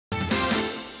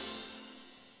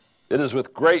It is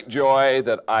with great joy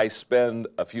that I spend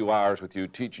a few hours with you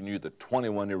teaching you the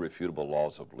 21 Irrefutable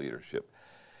Laws of Leadership.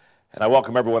 And I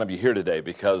welcome every one of you here today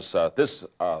because this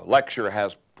lecture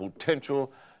has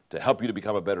potential to help you to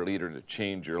become a better leader and to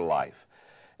change your life.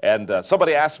 And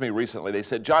somebody asked me recently, they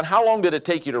said, John, how long did it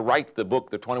take you to write the book,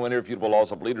 The 21 Irrefutable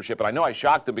Laws of Leadership? And I know I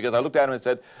shocked them because I looked at them and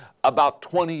said, about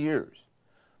 20 years.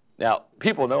 Now,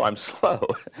 people know I'm slow,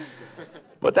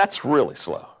 but that's really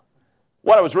slow.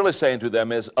 What I was really saying to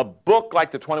them is a book like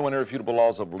The 21 Irrefutable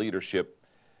Laws of Leadership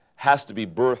has to be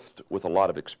birthed with a lot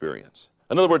of experience.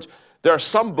 In other words, there are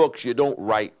some books you don't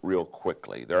write real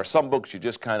quickly. There are some books you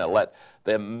just kind of let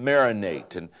them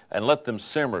marinate and let them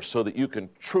simmer so that you can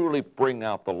truly bring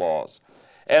out the laws.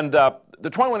 And the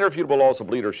 21 Irrefutable Laws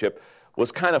of Leadership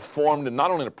was kind of formed in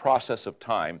not only a process of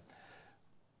time,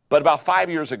 but about 5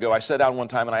 years ago, I sat down one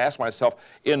time and I asked myself,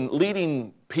 in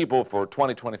leading people for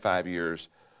 20, 25 years,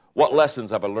 what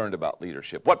lessons have I learned about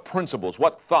leadership? What principles,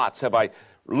 what thoughts have I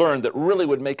learned that really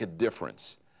would make a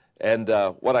difference? And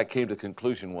what I came to the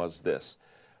conclusion was this,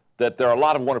 that there are a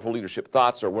lot of wonderful leadership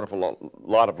thoughts, there are a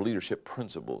lot of leadership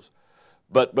principles.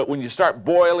 But when you start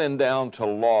boiling down to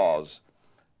laws,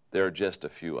 there are just a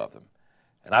few of them.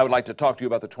 And I would like to talk to you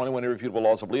about the 21 Irrefutable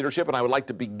Laws of Leadership, and I would like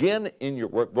to begin in your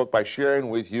workbook by sharing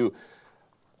with you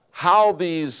how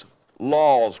these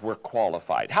laws were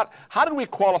qualified. How did we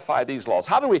qualify these laws?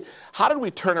 How did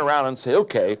we turn around and say,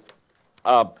 okay,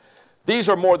 these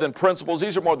are more than principles,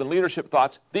 these are more than leadership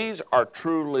thoughts, these are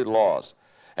truly laws.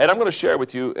 And I'm going to share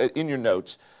with you in your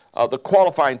notes the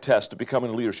qualifying test to becoming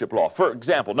a leadership law. For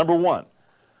example, number one,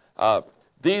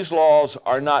 these laws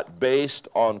are not based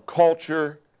on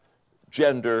culture,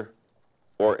 gender,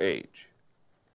 or age.